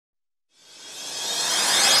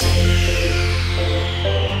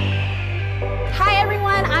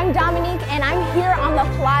La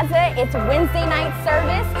Plaza. It's Wednesday night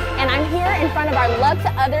service, and I'm here in front of our Love to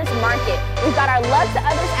Others market. We've got our Love to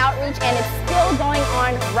Others outreach, and it's still going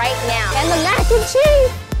on right now. And the mac and cheese.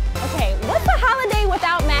 Okay, what's a holiday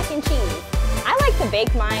without mac and cheese? I like to bake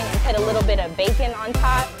mine and put a little bit of bacon on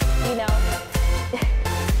top, you know.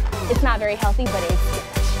 It's not very healthy, but it's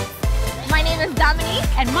delicious. My name is Dominique.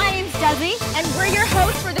 And my name's Desi. And we're your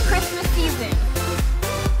hosts for the Christmas season.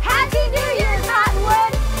 Happy New Year,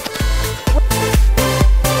 Cottonwood!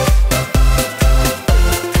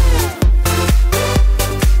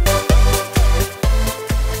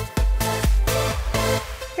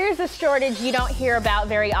 Here's a shortage you don't hear about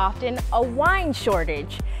very often, a wine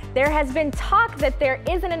shortage. There has been talk that there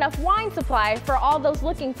isn't enough wine supply for all those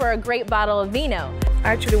looking for a great bottle of vino.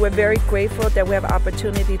 Actually, we're very grateful that we have an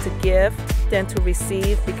opportunity to give than to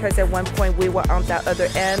receive, because at one point we were on that other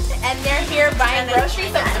end. And they're here buying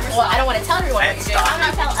groceries. Well, I don't want to tell everyone what you're doing. I'm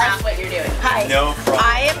going to tell us what you're doing. Hi. No problem.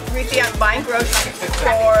 I am Ruthie. I'm buying groceries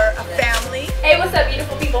for a family. Hey, what's up,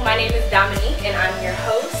 beautiful people? My name is Dominique, and I'm your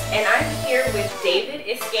host. And I'm here with David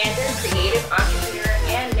Iskander, creative entrepreneur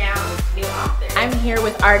and now new author. I'm here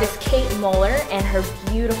with artist Kate Moeller and her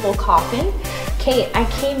beautiful coffin. Kate, I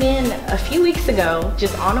came in a few weeks ago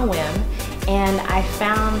just on a whim, and I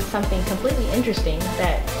found something completely interesting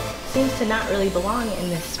that seems to not really belong in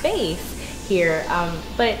this space here.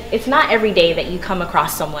 But it's not every day that you come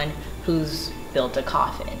across someone who's built a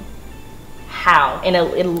coffin. How? And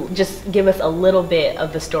it'll just give us a little bit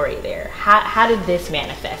of the story there. How did this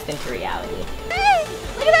manifest into reality? Hey,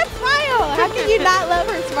 look at that smile. How can you not love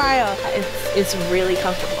her smile? It's really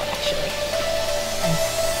comfortable, actually.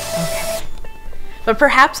 Okay. But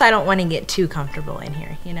perhaps I don't want to get too comfortable in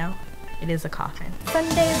here, you know? It is a coffin.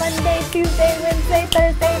 Sunday, Monday, Tuesday, Wednesday,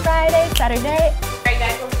 Thursday, Friday, Saturday. All right,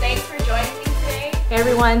 guys, well, thanks for joining me today. Hey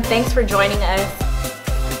everyone, thanks for joining us